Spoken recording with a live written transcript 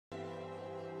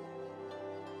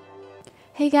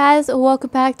Hey guys, welcome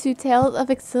back to Tales of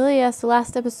Xillia. So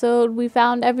last episode we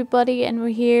found everybody and we're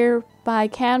here by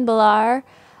Canbelar,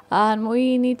 and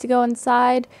we need to go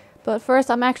inside. But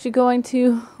first I'm actually going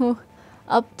to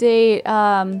update,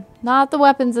 not the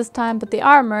weapons this time, but the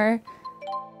armor.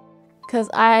 Because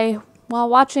while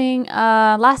watching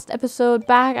last episode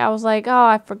back, I was like, oh,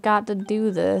 I forgot to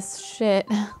do this. Shit.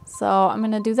 So I'm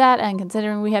going to do that, and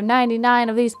considering we have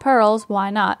 99 of these pearls, why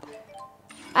not?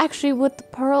 Actually, with the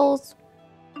pearls...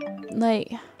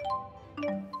 like,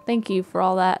 thank you for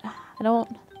all that.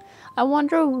 I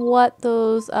wonder what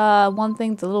those one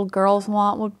thing the little girls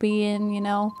want would be in, you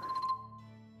know.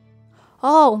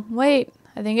 Oh wait,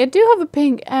 I think I do have a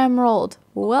pink emerald.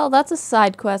 Well, that's a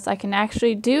side quest I can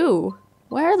actually do.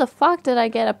 Where the fuck did I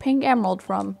get a pink emerald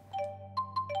from?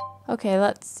 Okay,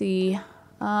 let's see.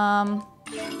 Need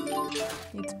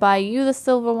to buy you the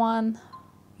silver one.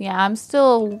 Yeah, I'm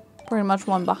still pretty much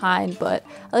one behind, but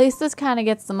at least this kind of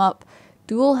gets them up.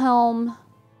 Dual helm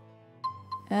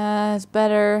is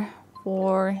better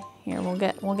for here. We'll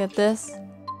get this,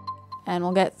 and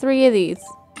we'll get 3 of these.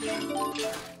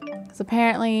 Because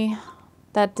apparently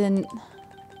that didn't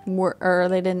work, or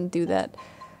they didn't do that.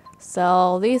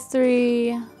 Sell these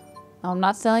 3. No, I'm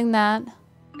not selling that.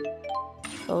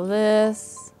 So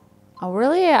this. Oh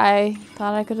really? I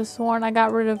thought I could have sworn I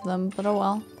got rid of them, but oh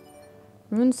well.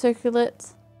 Rune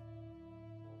circlet.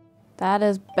 That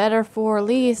is better for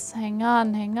Elise. Hang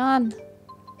on, hang on.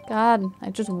 God,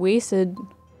 I just wasted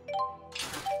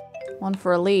one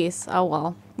for Elise. Oh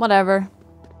well, whatever.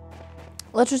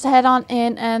 Let's just head on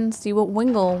in and see what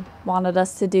Wingle wanted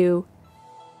us to do.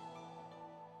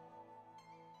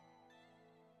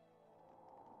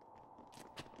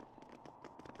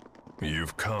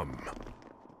 You've come.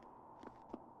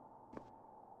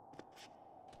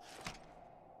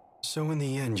 So in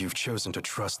the end, you've chosen to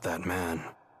trust that man.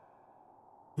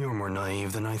 You're more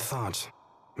naive than I thought,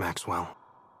 Maxwell.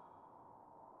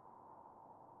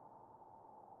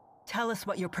 Tell us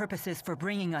what your purpose is for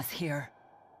bringing us here.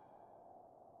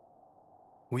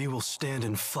 We will stand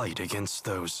and fight against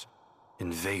those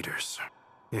invaders.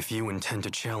 If you intend to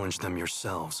challenge them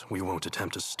yourselves, we won't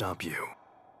attempt to stop you.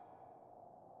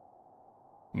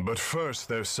 But first,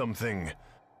 there's something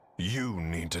you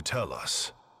need to tell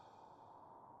us.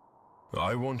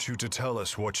 I want you to tell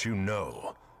us what you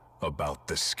know about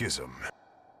the schism.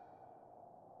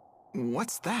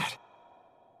 What's that?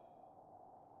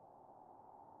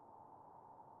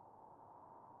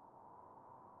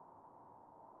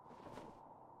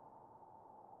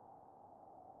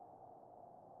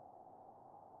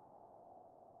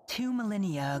 Two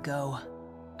millennia ago,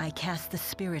 I cast the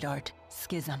spirit art,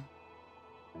 Schism.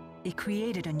 It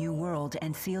created a new world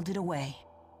and sealed it away.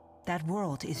 That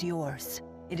world is yours.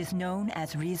 It is known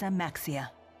as Riza Maxia.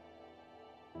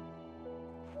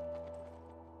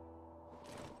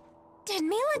 Did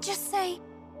Mila just say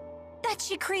that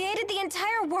she created the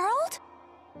entire world?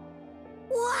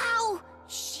 Wow!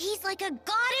 She's like a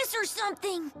goddess or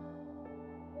something!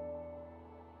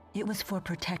 It was for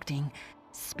protecting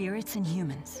spirits and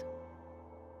humans.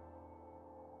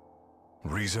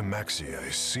 Riza Maxia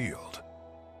is sealed.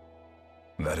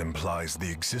 That implies the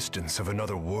existence of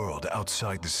another world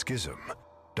outside the schism,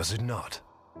 does it not?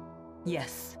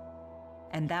 Yes.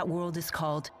 And that world is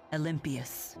called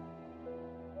Olympius.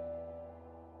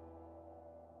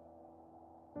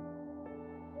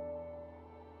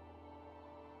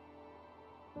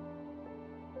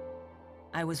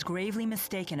 I was gravely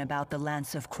mistaken about the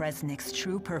Lance of Kresnik's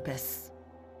true purpose.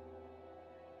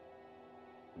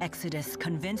 Exodus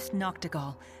convinced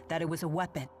Noctigal that it was a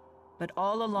weapon, but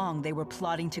all along they were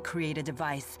plotting to create a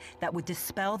device that would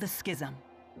dispel the schism.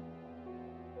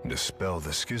 Dispel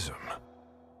the schism?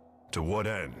 To what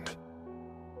end?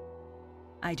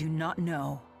 I do not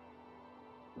know.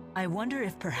 I wonder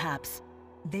if perhaps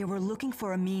they were looking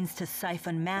for a means to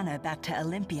siphon mana back to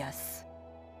Olympius.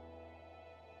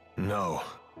 No.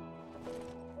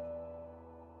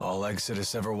 All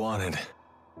Exodus ever wanted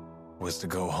was to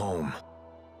go home.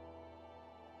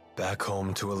 Back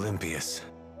home to Olympius.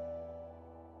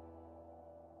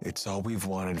 It's all we've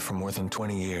wanted for more than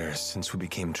 20 years since we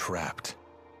became trapped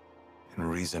in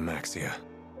Riza Maxia.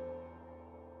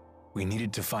 We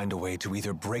needed to find a way to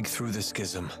either break through the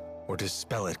schism or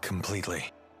dispel it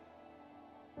completely.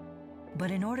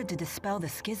 But in order to dispel the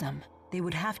schism, they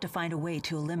would have to find a way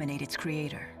to eliminate its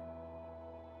creator.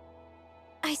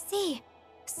 I see.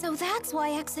 So that's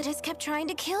why Exodus kept trying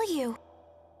to kill you.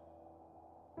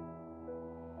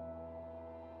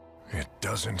 It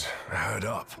doesn't add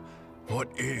up. What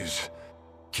is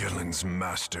Gillen's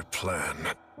master plan?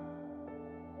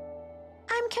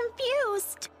 I'm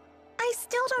confused. I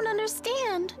still don't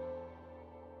understand.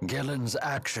 Gillen's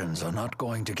actions are not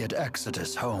going to get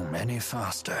Exodus home any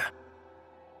faster.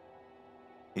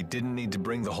 He didn't need to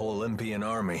bring the whole Olympian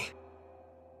army.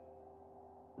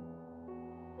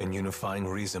 And unifying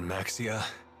Riza Maxia,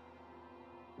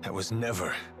 that was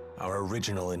never our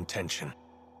original intention.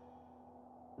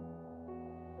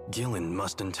 Gillen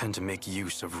must intend to make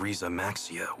use of Riza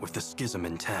Maxia with the schism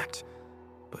intact.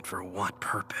 But for what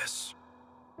purpose?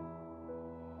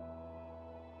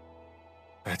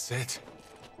 That's it.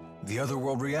 The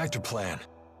Otherworld reactor plan.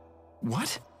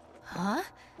 What? Huh?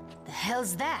 The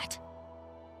hell's that?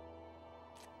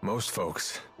 Most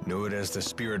folks knew it as the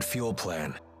Spirit Fuel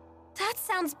Plan. That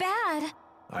sounds bad.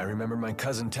 I remember my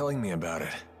cousin telling me about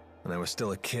it when I was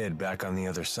still a kid back on the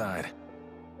other side.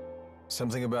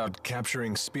 Something about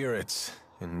capturing spirits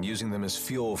and using them as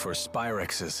fuel for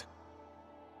Spyrexes.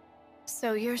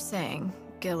 So you're saying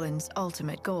Gillen's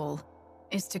ultimate goal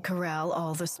is to corral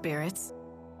all the spirits?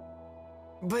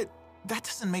 But that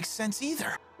doesn't make sense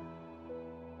either.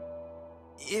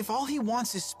 If all he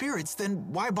wants is spirits, then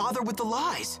why bother with the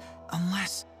lies?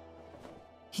 Unless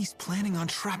he's planning on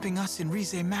trapping us in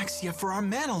Rize Maxia for our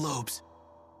mana lobes.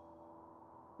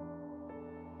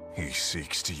 He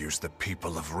seeks to use the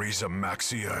people of Riza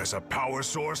Maxia as a power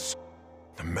source?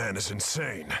 The man is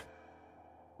insane.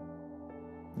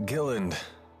 Gillen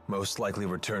most likely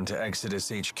returned to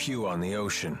Exodus HQ on the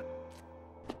ocean.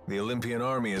 The Olympian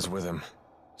army is with him,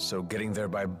 so getting there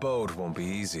by boat won't be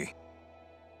easy.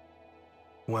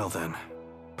 Well then,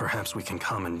 perhaps we can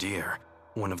commandeer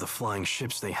one of the flying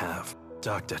ships they have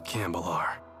docked at Cambalar.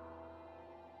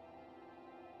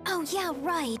 Oh yeah,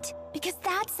 right. Because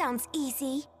that sounds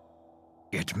easy.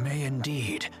 It may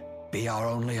indeed be our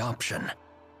only option.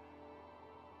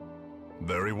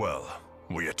 Very well.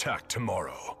 We attack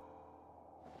tomorrow.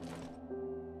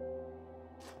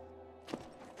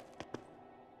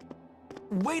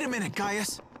 Wait a minute,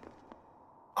 Gaius.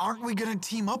 Aren't we gonna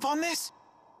team up on this?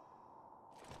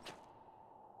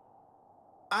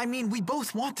 I mean, we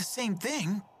both want the same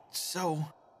thing, so...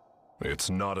 It's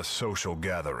not a social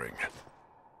gathering.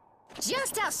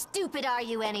 Just how stupid are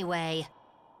you anyway?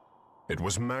 It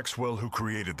was Maxwell who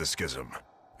created the schism,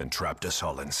 and trapped us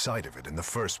all inside of it in the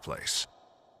first place.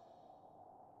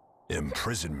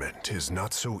 Imprisonment is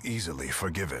not so easily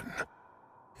forgiven.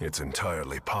 It's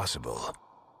entirely possible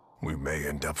we may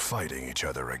end up fighting each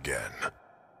other again.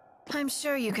 I'm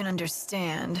sure you can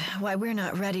understand why we're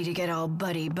not ready to get all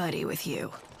buddy-buddy with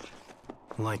you.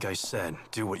 Like I said,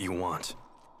 do what you want.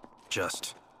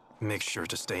 Just make sure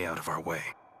to stay out of our way.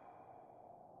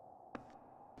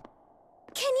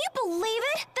 Can you believe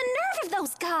it? The nerve of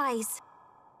those guys!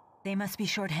 They must be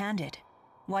short-handed.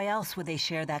 Why else would they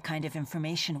share that kind of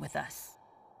information with us?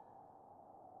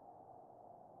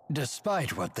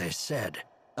 Despite what they said,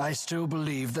 I still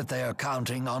believe that they are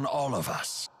counting on all of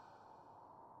us.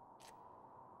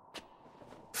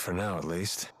 For now, at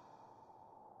least.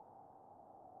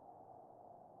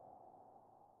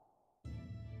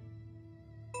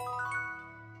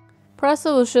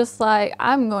 Pressa was just like,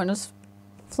 I'm going to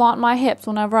flaunt my hips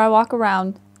whenever I walk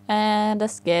around. And a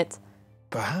skit.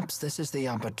 Perhaps this is the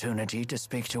opportunity to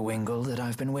speak to Wingle that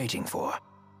I've been waiting for.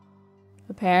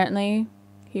 Apparently,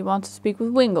 he wants to speak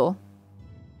with Wingle.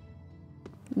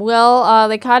 Well,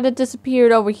 they kind of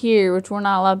disappeared over here, which we're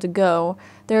not allowed to go.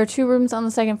 There are 2 rooms on the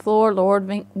 2nd floor. Lord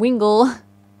Wingle,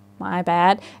 my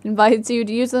bad, invites you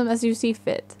to use them as you see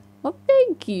fit. Well,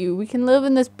 thank you. We can live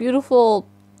in this beautiful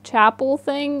chapel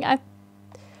thing.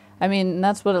 I mean,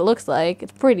 that's what it looks like.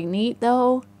 It's pretty neat,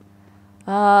 though.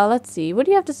 Let's see. What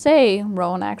do you have to say,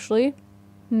 Rowan, actually?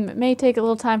 It may take a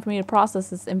little time for me to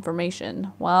process this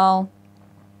information. Well,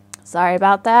 sorry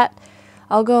about that.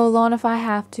 I'll go alone if I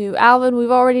have to. Alvin,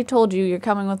 we've already told you you're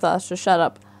coming with us, so shut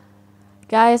up.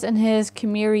 Gaius and his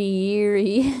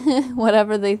Chimeri,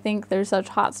 whatever they think they're such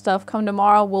hot stuff, come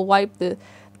tomorrow, we'll wipe the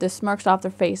smirks off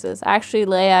their faces. Actually,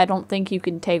 Leia, I don't think you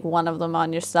can take one of them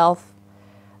on yourself.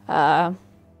 Well,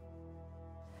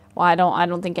 I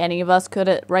don't think any of us could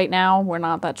it right now. We're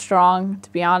not that strong,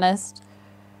 to be honest.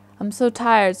 I'm so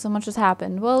tired, so much has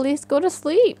happened. Well, at least go to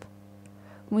sleep.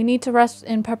 We need to rest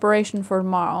in preparation for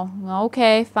tomorrow.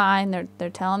 Okay, fine. They're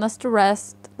telling us to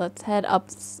rest. Let's head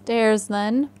upstairs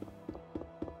then.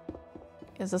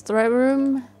 Is this the right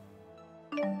room?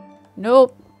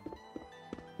 Nope.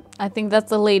 I think that's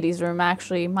the ladies' room,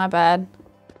 actually. My bad.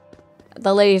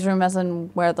 The ladies' room as in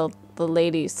where the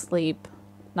ladies sleep.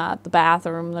 Not the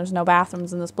bathroom. There's no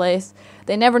bathrooms in this place.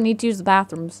 They never need to use the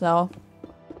bathroom, so...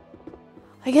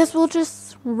 I guess we'll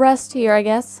just rest here, I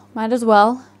guess. Might as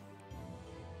well.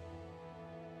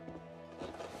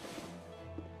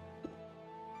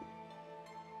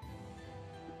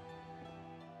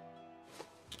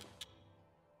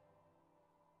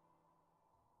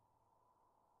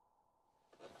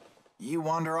 You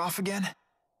wander off again?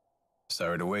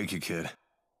 Sorry to wake you, kid.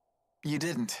 You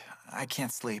didn't. I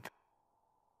can't sleep.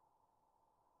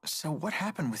 So what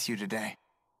happened with you today?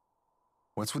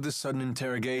 What's with this sudden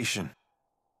interrogation?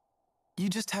 You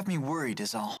just have me worried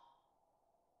is all.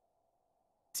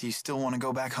 Do you still want to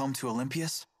go back home to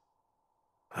Olympias?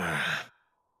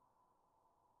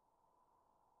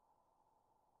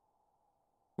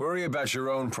 Worry about your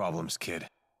own problems, kid.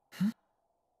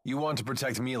 You want to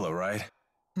protect Mila, right?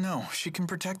 No, she can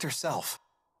protect herself.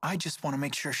 I just want to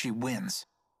make sure she wins.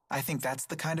 I think that's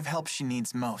the kind of help she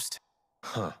needs most.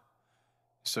 Huh.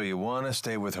 So you want to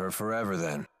stay with her forever,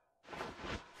 then?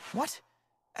 What?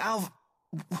 Alv,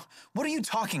 what are you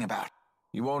talking about?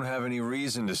 You won't have any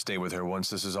reason to stay with her once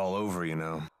this is all over, you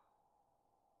know.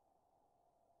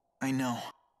 I know.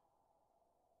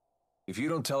 If you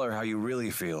don't tell her how you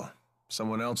really feel,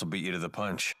 someone else will beat you to the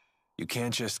punch. You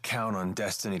can't just count on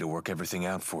destiny to work everything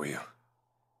out for you.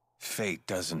 Fate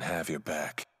doesn't have your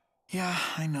back. Yeah,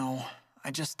 I know.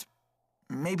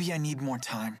 Maybe I need more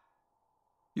time.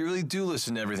 You really do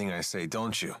listen to everything I say,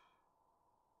 don't you?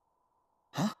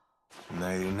 Huh?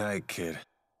 Nighty-night, kid.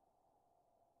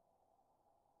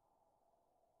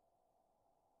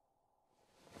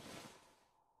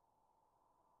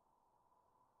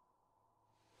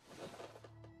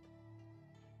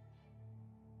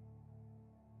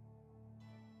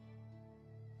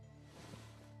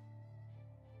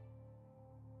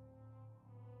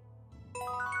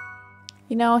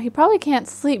 You know, he probably can't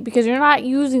sleep because you're not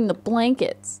using the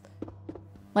blankets.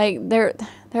 Like, there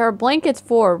are blankets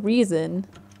for a reason.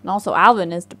 And also,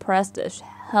 Alvin is depressed as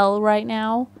hell right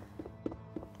now.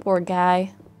 Poor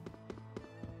guy.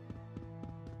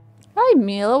 Hi,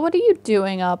 Mila. What are you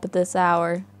doing up at this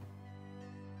hour?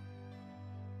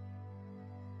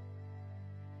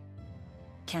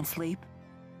 Can't sleep?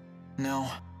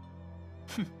 No.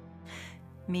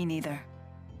 Me neither.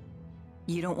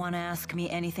 You don't want to ask me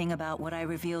anything about what I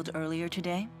revealed earlier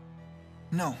today?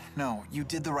 No, you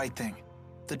did the right thing.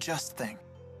 The just thing.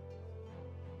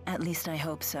 At least I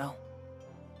hope so.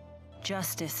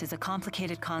 Justice is a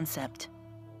complicated concept.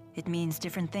 It means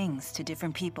different things to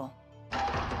different people.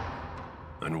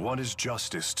 And what is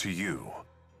justice to you?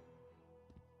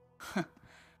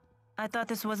 I thought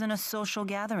this wasn't a social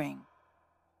gathering.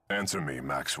 Answer me,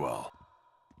 Maxwell.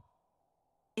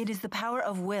 It is the power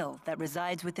of will that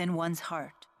resides within one's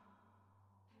heart.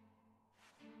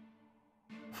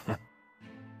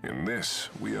 In this,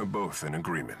 we are both in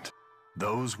agreement.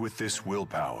 Those with this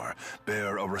willpower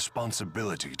bear a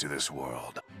responsibility to this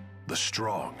world. The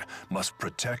strong must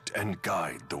protect and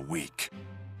guide the weak.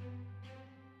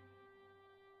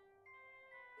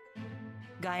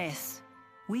 Gaius,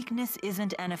 weakness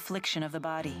isn't an affliction of the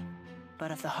body, but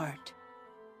of the heart.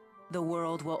 The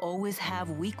world will always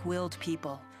have weak-willed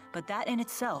people, but that in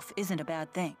itself isn't a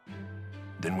bad thing.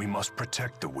 Then we must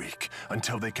protect the weak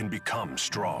until they can become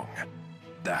strong.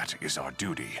 That is our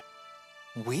duty.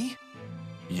 We?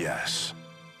 Yes.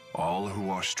 All who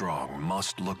are strong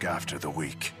must look after the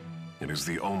weak. It is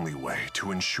the only way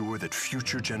to ensure that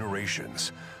future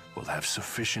generations will have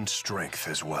sufficient strength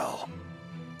as well.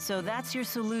 So that's your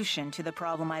solution to the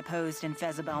problem I posed in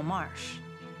Fezabel Marsh?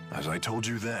 As I told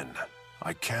you then,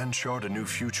 I can chart a new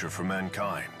future for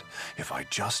mankind if I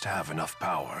just have enough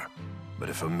power. But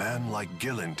if a man like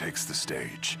Gillen takes the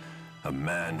stage, a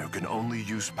man who can only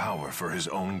use power for his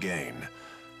own gain,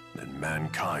 then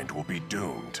mankind will be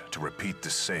doomed to repeat the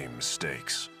same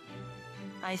mistakes.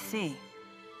 I see.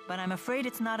 But I'm afraid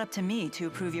it's not up to me to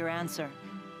approve your answer.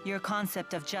 Your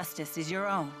concept of justice is your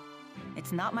own.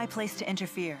 It's not my place to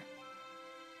interfere.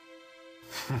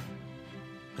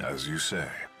 As you say.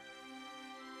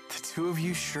 The two of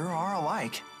you sure are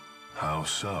alike. How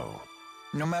so?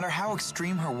 No matter how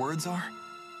extreme her words are,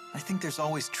 I think there's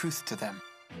always truth to them.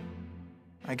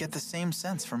 I get the same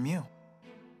sense from you.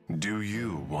 Do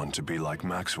you want to be like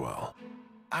Maxwell?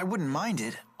 I wouldn't mind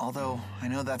it, although I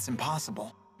know that's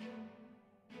impossible.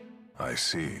 I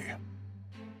see.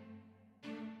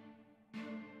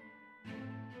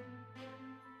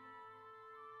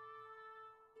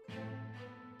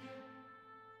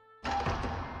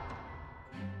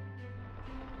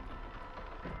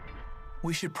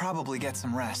 We should probably get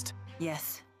some rest.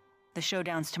 Yes. The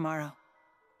showdown's tomorrow.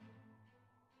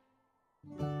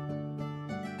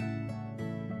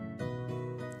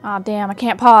 Aw, damn, I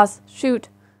can't pause. Shoot.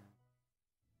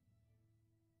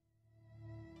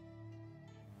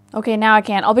 Okay, now I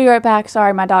can. I'll be right back.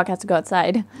 Sorry, my dog has to go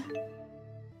outside.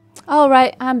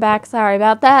 Alright, I'm back. Sorry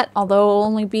about that. Although it'll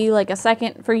only be like a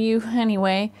second for you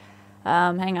anyway.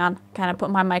 Hang on. Kind of put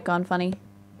my mic on funny.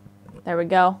 There we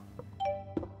go.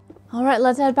 Alright,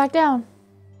 let's head back down.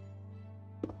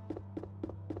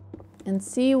 and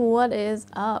see what is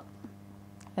up.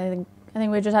 I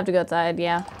think we just have to go outside,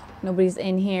 yeah. Nobody's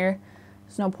in here.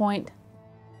 There's no point.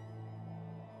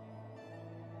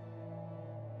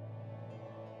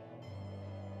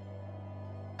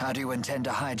 How do you intend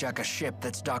to hijack a ship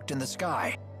that's docked in the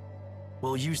sky?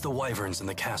 We'll use the wyverns in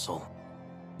the castle.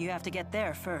 You have to get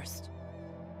there first.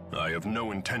 I have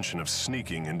no intention of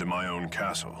sneaking into my own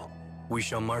castle. We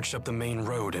shall march up the main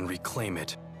road and reclaim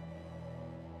it.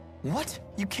 What?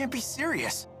 You can't be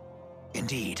serious.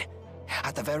 Indeed.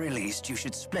 At the very least, you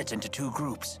should split into 2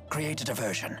 groups. Create a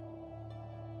diversion.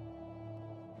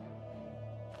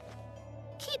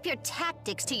 Keep your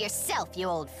tactics to yourself, you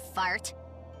old fart.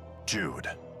 Jude,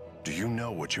 do you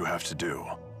know what you have to do?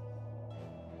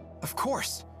 Of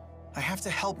course. I have to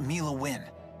help Mila win.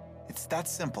 It's that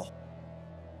simple.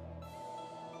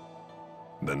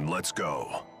 Then let's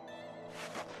go.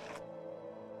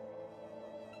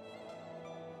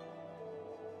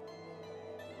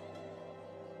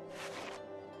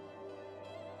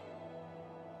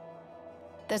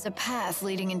 There's a path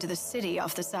leading into the city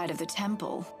off the side of the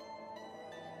temple.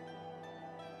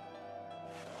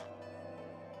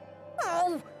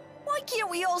 Oh, why can't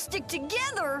we all stick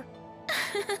together?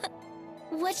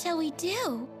 What shall we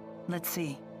do? Let's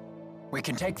see. We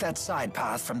can take that side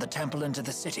path from the temple into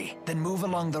the city, then move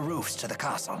along the roofs to the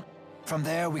castle. From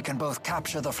there, we can both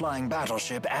capture the flying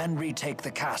battleship and retake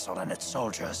the castle and its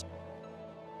soldiers.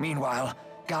 Meanwhile,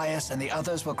 Gaius and the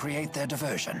others will create their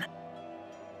diversion.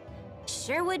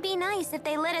 Sure would be nice if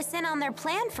they let us in on their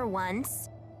plan for once.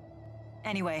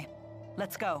 Anyway,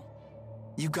 let's go.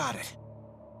 You got it.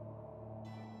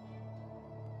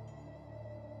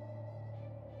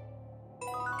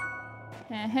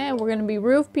 We're gonna be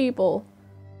roof people.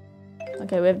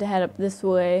 Okay, we have to head up this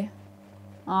way.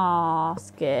 Aw,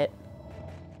 Skit.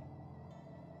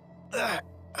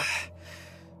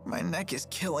 My neck is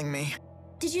killing me.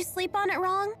 Did you sleep on it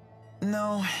wrong?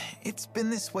 No, it's been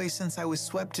this way since I was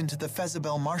swept into the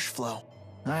Fezabel marsh flow.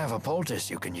 I have a poultice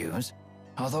you can use,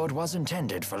 although it was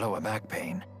intended for lower back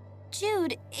pain.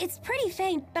 Jude, it's pretty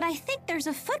faint, but I think there's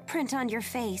a footprint on your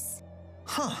face.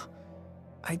 Huh.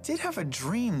 I did have a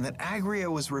dream that Agria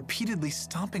was repeatedly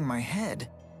stomping my head.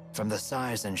 From the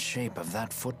size and shape of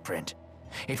that footprint,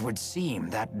 it would seem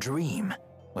that dream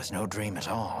was no dream at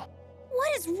all.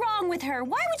 What is wrong with her?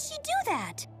 Why would she do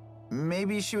that?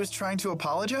 Maybe she was trying to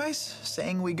apologize,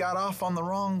 saying we got off on the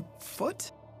wrong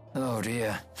foot? Oh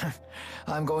dear.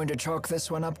 I'm going to chalk this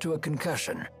one up to a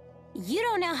concussion. You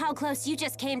don't know how close you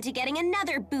just came to getting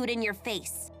another boot in your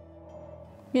face.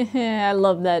 I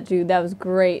love that, Jude. That was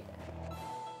great.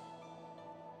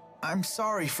 I'm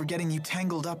sorry for getting you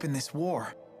tangled up in this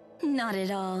war. Not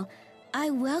at all. I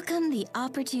welcome the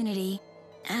opportunity.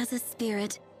 As a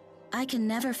spirit, I can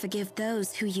never forgive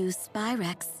those who use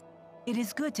Spyrex. It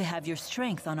is good to have your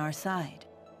strength on our side.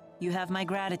 You have my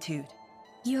gratitude.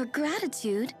 Your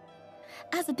gratitude?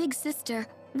 As a big sister,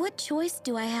 what choice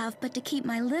do I have but to keep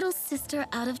my little sister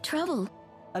out of trouble?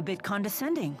 A bit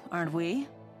condescending, aren't we?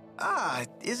 Ah,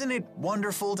 isn't it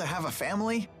wonderful to have a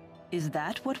family? Is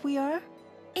that what we are?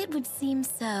 It would seem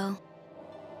so.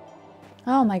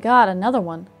 Oh my god, another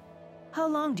one. How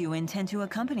long do you intend to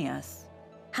accompany us?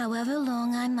 However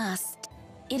long I must.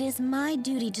 It is my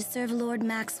duty to serve Lord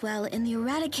Maxwell in the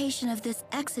eradication of this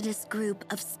Exodus group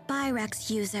of Spyrex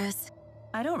users.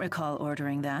 I don't recall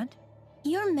ordering that.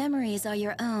 Your memories are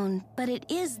your own, but it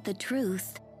is the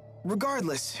truth.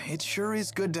 Regardless, it sure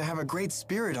is good to have a great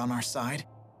spirit on our side.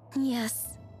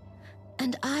 Yes.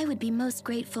 And I would be most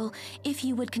grateful if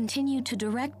you would continue to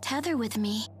direct tether with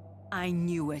me. I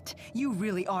knew it. You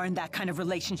really are in that kind of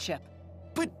relationship.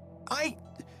 But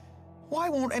why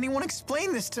won't anyone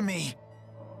explain this to me?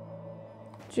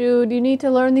 Jude, you need to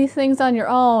learn these things on your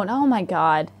own. Oh my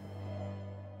god.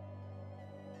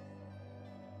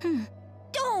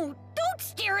 Don't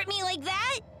stare at me like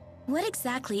that! What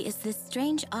exactly is this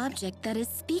strange object that is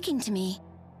speaking to me?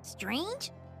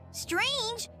 Strange?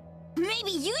 Strange?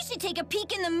 Maybe you should take a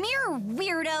peek in the mirror,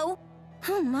 weirdo!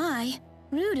 Oh my,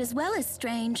 rude as well as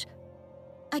strange.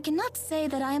 I cannot say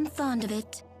that I am fond of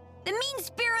it. The mean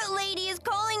spirit lady is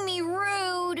calling me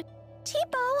rude!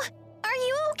 Tipo, are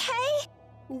you okay?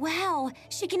 Wow,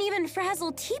 she can even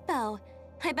frazzle Tipo.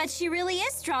 I bet she really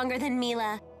is stronger than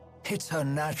Mila. It's her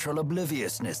natural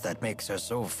obliviousness that makes her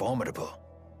so formidable.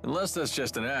 Unless that's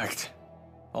just an act.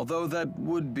 Although that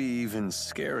would be even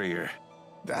scarier.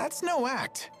 That's no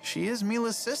act. She is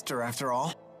Mila's sister, after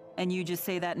all. And you just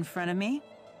say that in front of me?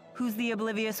 Who's the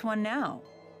oblivious one now?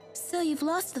 So you've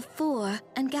lost the four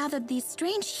and gathered these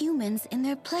strange humans in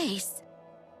their place.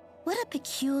 What a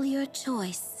peculiar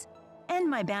choice. And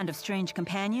my band of strange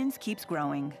companions keeps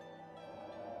growing.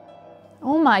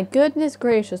 Oh my goodness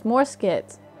gracious, more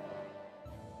skits.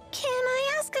 Can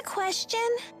I ask a question?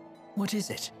 What is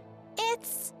it?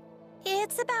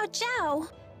 It's about Zhao.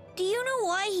 Do you know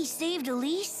why he saved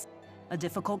Elise? A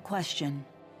difficult question.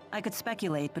 I could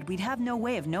speculate, but we'd have no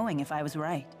way of knowing if I was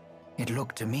right. It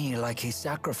looked to me like he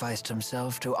sacrificed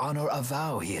himself to honor a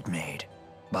vow he had made.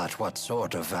 But what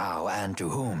sort of vow and to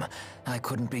whom, I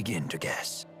couldn't begin to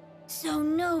guess. So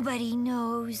nobody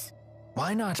knows.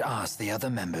 Why not ask the other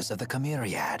members of the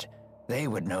Chimeriad? They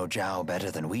would know Zhao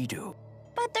better than we do.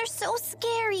 But they're so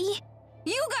scary.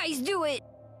 You guys do it!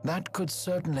 That could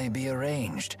certainly be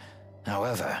arranged.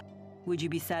 However... Would you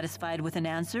be satisfied with an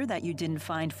answer that you didn't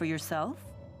find for yourself?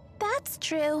 That's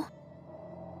true.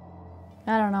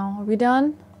 I don't know. Are we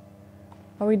done?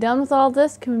 Are we done with all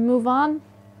this? Can we move on?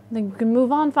 I think we can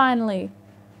move on finally.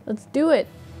 Let's do it.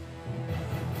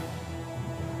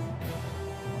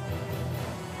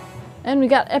 And we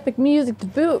got epic music to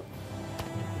boot.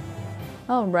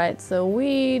 Alright, so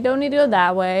we don't need to go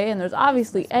that way, and there's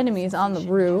obviously enemies on the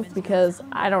roof because,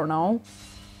 I don't know.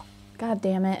 God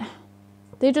damn it.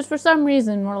 They just, for some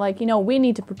reason, were like, you know, we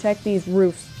need to protect these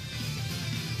roofs.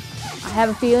 I have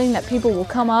a feeling that people will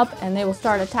come up and they will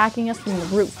start attacking us from the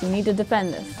roof. We need to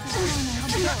defend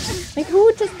this. Like, who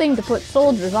would just think to put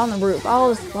soldiers on the roof? All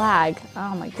this lag.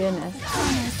 Oh my goodness.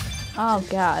 Oh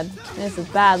god. This is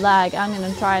bad lag. I'm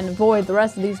gonna try and avoid the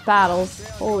rest of these battles.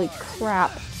 Holy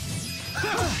crap.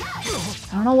 I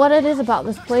don't know what it is about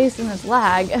this place and this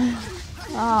lag.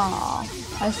 Oh,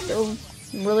 I still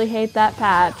really hate that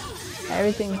patch.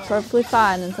 Everything's perfectly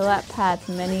fine until that patch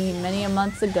many a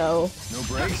months ago. No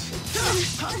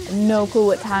breaks? No clue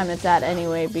what time it's at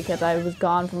anyway because I was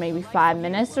gone for maybe 5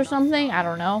 minutes or something. I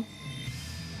don't know.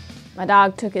 My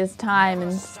dog took his time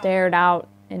and stared out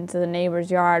into the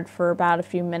neighbor's yard for about a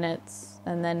few minutes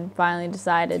and then finally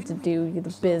decided to do the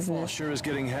business. Sure is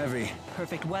getting heavy.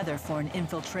 Perfect weather for an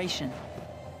infiltration.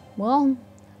 Well,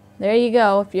 there you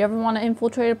go. If you ever want to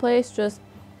infiltrate a place, just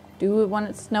do it when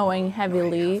it's snowing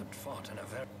heavily.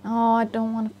 Oh, I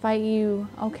don't want to fight you.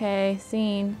 Okay,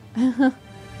 scene.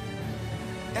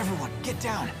 Everyone, get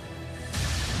down.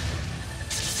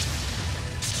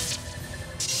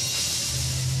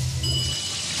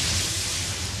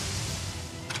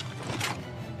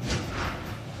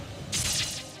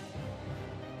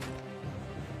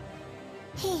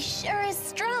 He sure is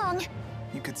strong.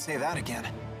 You could say that again.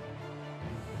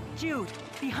 Jude,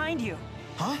 behind you.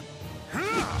 Huh?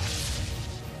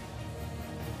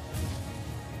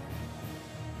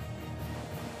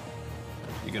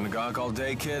 You gonna gawk all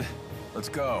day, kid? Let's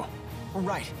go.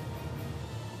 Right.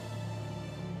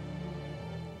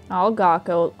 I'll gawk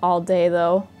all day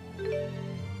though.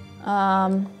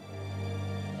 I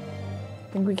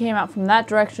think we came out from that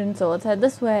direction, so let's head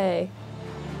this way.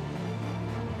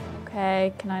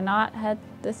 Okay, can I not head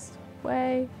this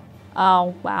way?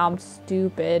 Oh, wow, I'm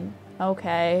stupid.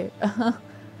 Okay.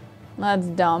 That's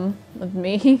dumb of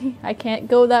me. I can't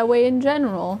go that way in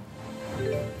general.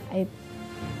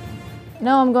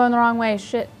 No, I'm going the wrong way.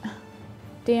 Shit.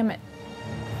 Damn it.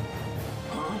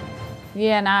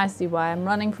 Yeah, now I see why. I'm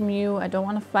running from you. I don't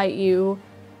want to fight you.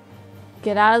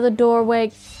 Get out of the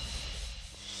doorway.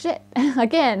 Shit.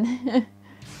 Again.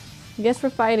 I guess we're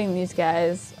fighting these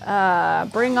guys.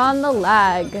 Bring on the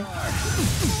lag.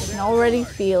 I can already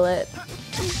feel it.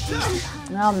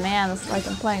 Oh man, it's like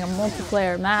I'm playing a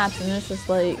multiplayer match and it's just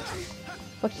like,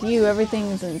 fuck you,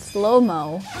 everything's in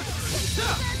slow-mo.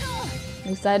 At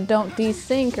least I don't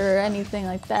desync or anything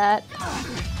like that.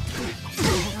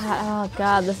 Oh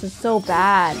god, this is so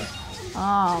bad.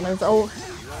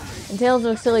 In Tales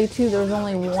of Xillia 2, there was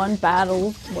only one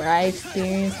battle where I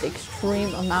experienced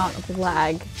extreme amount of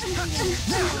lag.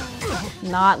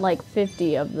 Not like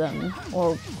 50 of them,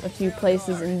 or a few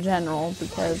places in general,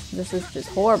 because this is just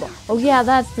horrible. Oh yeah,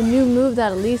 that's the new move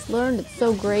that Elise learned. It's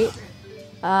so great.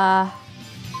 Can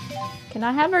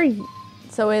I have her?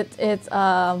 So it's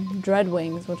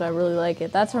Dreadwings, which I really like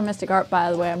it. That's her mystic art, by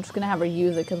the way. I'm just gonna have her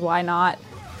use it, because why not?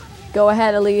 Go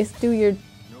ahead, Elise. Do your...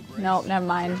 Nope, never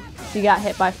mind. She got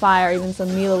hit by fire, even so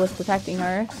Mila was protecting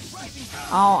her.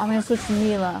 Oh, I'm gonna switch to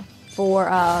Mila for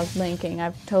linking.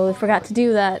 I totally forgot to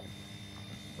do that.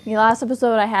 The last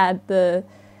episode I had, it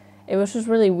was just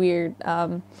really weird.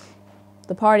 The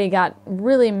party got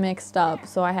really mixed up,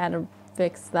 so I had to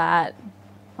fix that.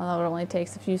 Although it only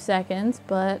takes a few seconds,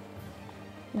 but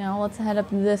you know, let's head up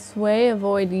this way,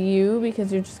 avoid you,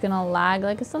 because you're just gonna lag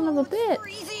like a son of a bitch.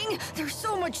 Freezing! There's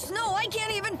so much snow, I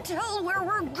can't even tell where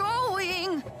we're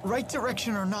going! Right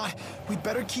direction or not, we'd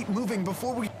better keep moving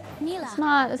before we... It's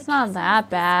not that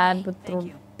bad with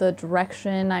the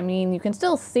direction. I mean, you can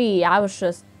still see. I was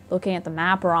just looking at the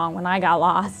map wrong when I got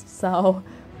lost, so.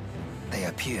 They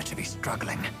appear to be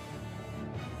struggling.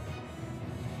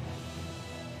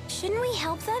 Shouldn't we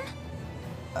help them?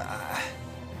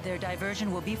 Their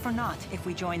diversion will be for naught if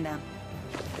we join them.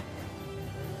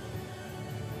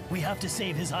 We have to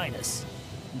save His Highness.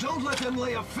 Don't let them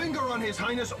lay a finger on His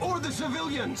Highness or the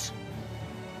civilians!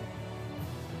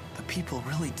 The people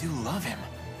really do love him.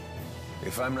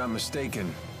 If I'm not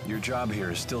mistaken, your job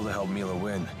here is still to help Mila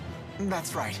win.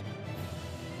 That's right.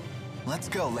 Let's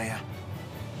go, Leia.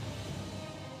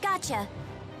 Gotcha.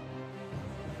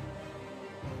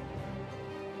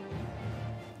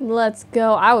 Let's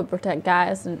go. I would protect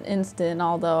Gaius in an instant,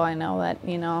 although I know that,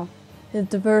 you know, his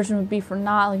diversion would be for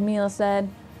naught, like Mila said.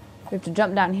 We have to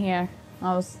jump down here.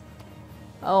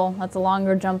 Oh, that's a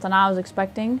longer jump than I was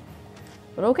expecting.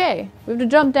 But okay, we have to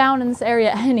jump down in this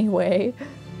area anyway.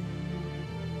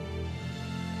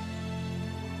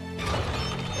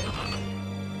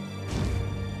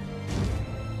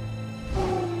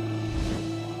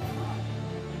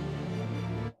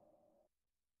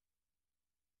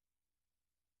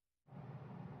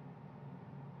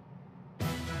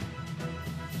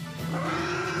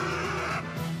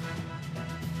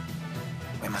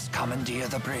 We must commandeer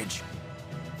the bridge.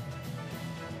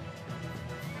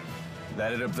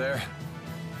 That it up there?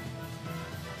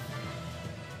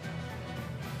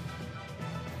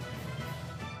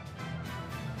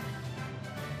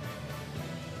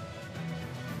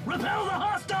 Repel the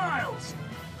hostiles!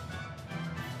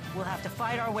 We'll have to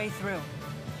fight our way through.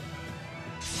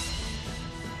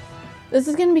 This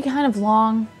is gonna be kind of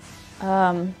long.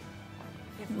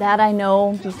 That I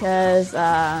know because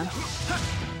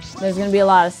there's gonna be a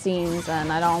lot of scenes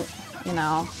and I don't, you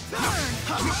know.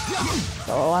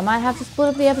 So I might have to split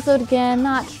up the episode again,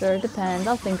 not sure, depends,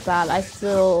 I'll think about it. I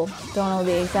still don't know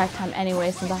the exact time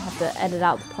anyway since I have to edit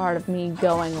out the part of me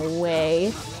going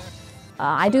away.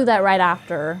 I do that right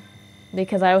after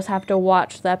because I always have to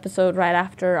watch the episode right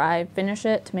after I finish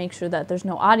it to make sure that there's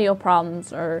no audio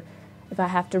problems or if I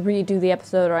have to redo the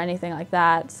episode or anything like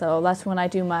that. So that's when I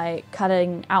do my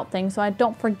cutting out thing so I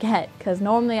don't forget because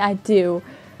normally I do.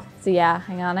 So yeah,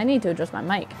 hang on, I need to adjust my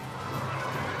mic.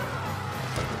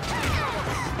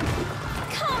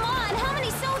 Come on, how many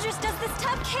soldiers does this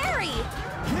tub carry?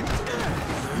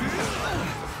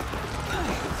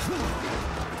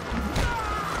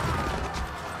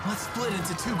 Let's split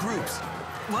into two groups.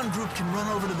 One group can run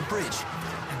over to the bridge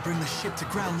and bring the ship to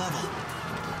ground level.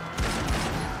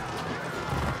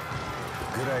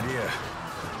 Good idea.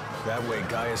 That way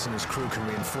Gaius and his crew can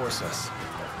reinforce us.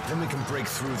 Then we can break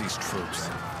through these troops.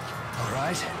 All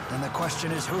right, then the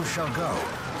question is who shall go?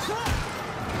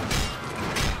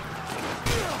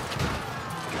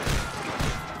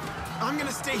 I'm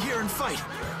gonna stay here and fight.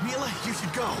 Mila, you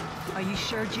should go. Are you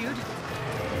sure, Jude?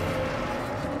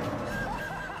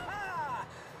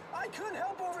 I couldn't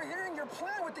help overhearing your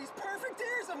plan with these perfect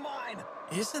ears of mine!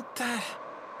 Isn't that...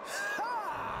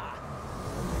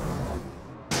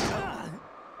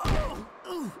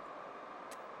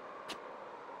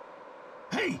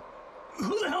 Hey!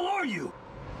 Who the hell are you?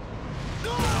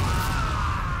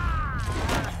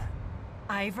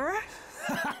 Ivor?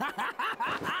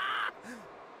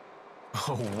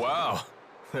 Oh, wow.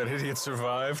 That idiot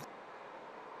survived.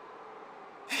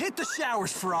 Hit the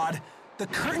showers, fraud! The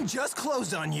curtain just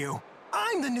closed on you!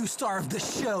 I'm the new star of the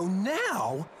show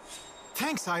now!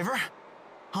 Thanks, Ivor.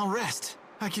 I'll rest.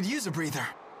 I could use a breather.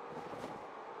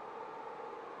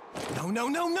 No, no,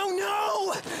 no, no,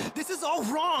 no! This is all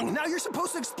wrong! Now you're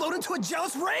supposed to explode into a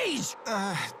jealous rage!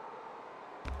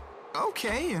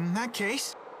 Okay, in that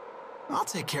case, I'll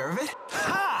take care of it.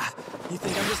 Ha! You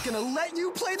think I'm just gonna let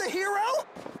you play the hero?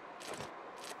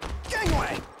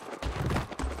 Gangway!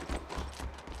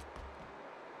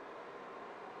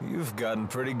 You've gotten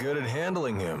pretty good at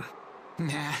handling him.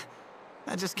 Nah,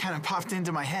 that just kind of popped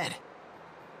into my head.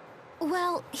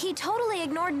 Well, he totally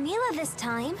ignored Mila this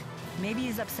time. Maybe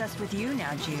he's obsessed with you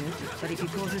now, Jude. But if he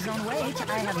pulls his own weight,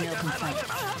 I have no complaints.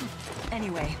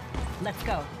 Anyway, let's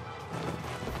go.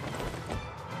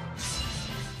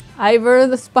 Ivor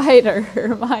the spider,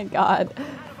 my god.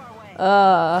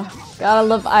 Gotta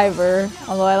love Ivor.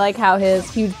 Although I like how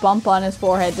his huge bump on his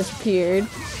forehead disappeared.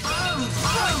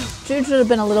 Jude should have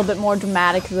been a little bit more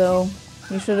dramatic though.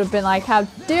 He should have been like, how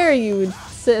dare you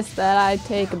insist that I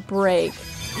take a break.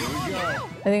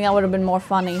 I think that would have been more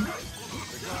funny.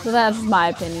 So that's just my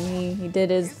opinion. He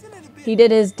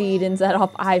did his deed and set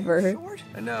off Ivor.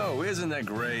 I know, isn't that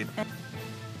great?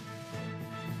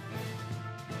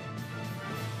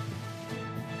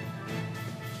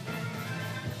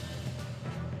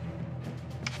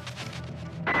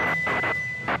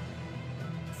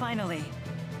 Finally.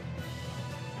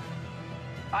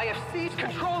 I have seized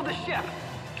control of the ship.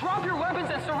 Drop your weapons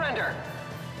and surrender.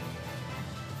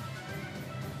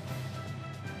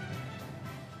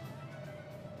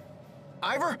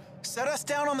 Ivor, set us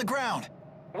down on the ground.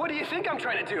 What do you think I'm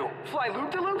trying to do? Fly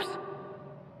loop-de-loops?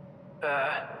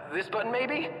 This button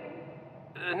maybe?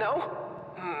 No?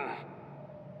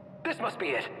 This must be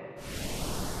it.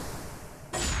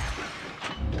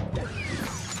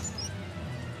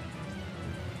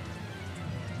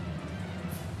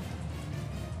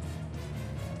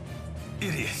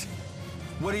 Idiot.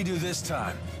 What do you do this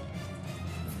time?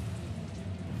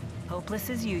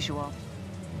 Hopeless as usual.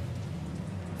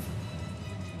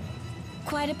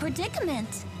 Quite a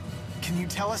predicament. Can you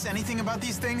tell us anything about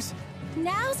these things?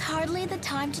 Now's hardly the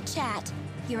time to chat.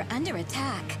 You're under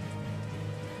attack.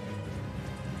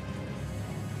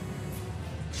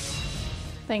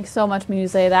 Thanks so much,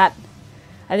 Muse. That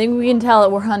I think we can tell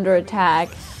that we're under attack.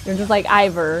 You're just like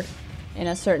Ivor in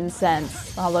a certain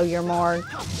sense, although you're more.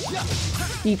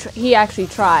 He actually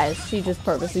tries. She just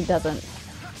purposely doesn't.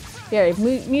 Here,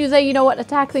 Muse, you know what?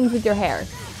 Attack things with your hair.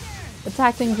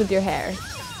 Attack things with your hair.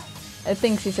 I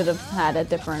think she should have had a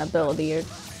different ability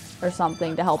or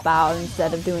something to help out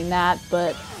instead of doing that,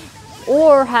 but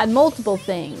or had multiple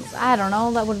things. I don't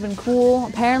know, that would have been cool.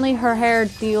 Apparently her hair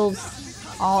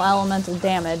deals all elemental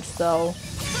damage, so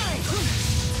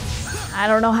I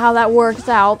don't know how that works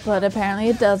out, but apparently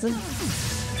it doesn't.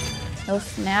 Oh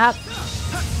snap.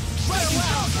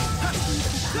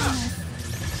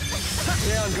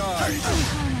 Stay on guard.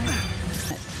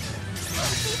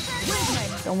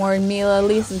 Don't worry, Mila, at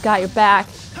least has got your back.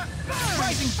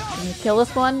 Can you kill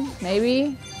this one?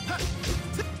 Maybe?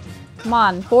 Come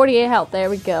on, 48 health, there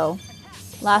we go.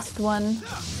 Last one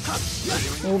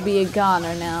will be a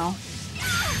goner now.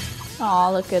 Aw,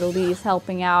 look at Elise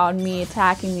helping out and me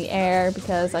attacking the air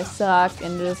because I suck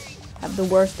and just have the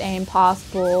worst aim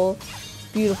possible. It's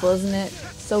beautiful, isn't it?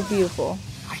 So beautiful.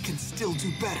 I can still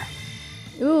do better.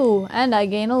 Ooh, and I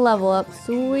gain a level up.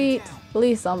 Sweet.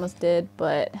 Elise almost did,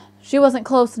 but she wasn't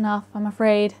close enough, I'm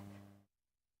afraid.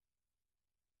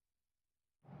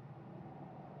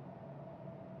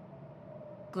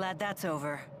 Glad that's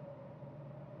over.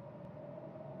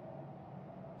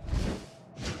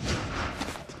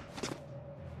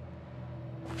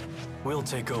 We'll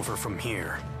take over from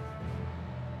here.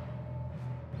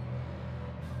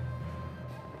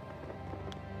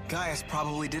 Gaius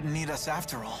probably didn't need us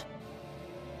after all.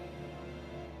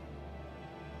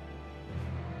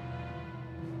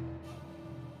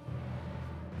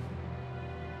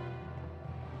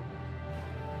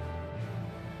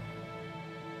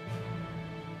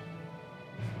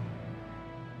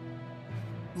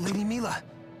 Lady Mila,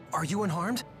 are you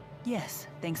unharmed? Yes,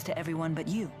 thanks to everyone but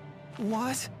you.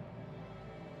 What?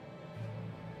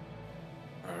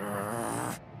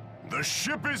 The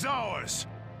ship is ours!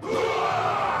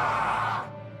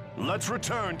 Let's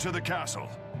return to the castle.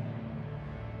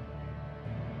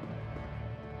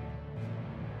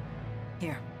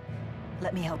 Here,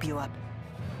 let me help you up.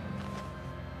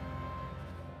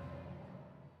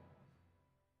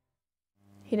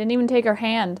 He didn't even take her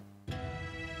hand.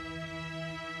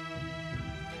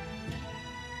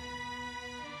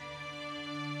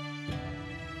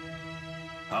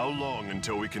 How long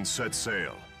until we can set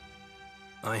sail?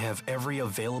 I have every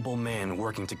available man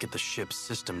working to get the ship's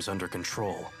systems under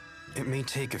control. It may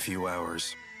take a few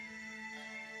hours.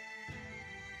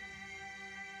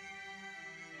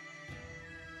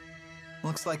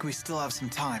 Looks like we still have some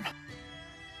time.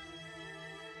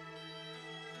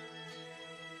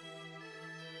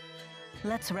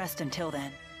 Let's rest until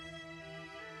then.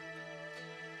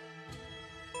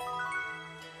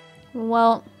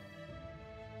 Well,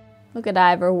 look at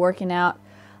Ivor working out.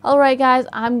 Alright guys,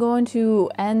 I'm going to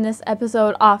end this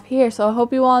episode off here, so I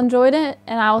hope you all enjoyed it,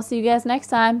 and I will see you guys next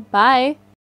time. Bye!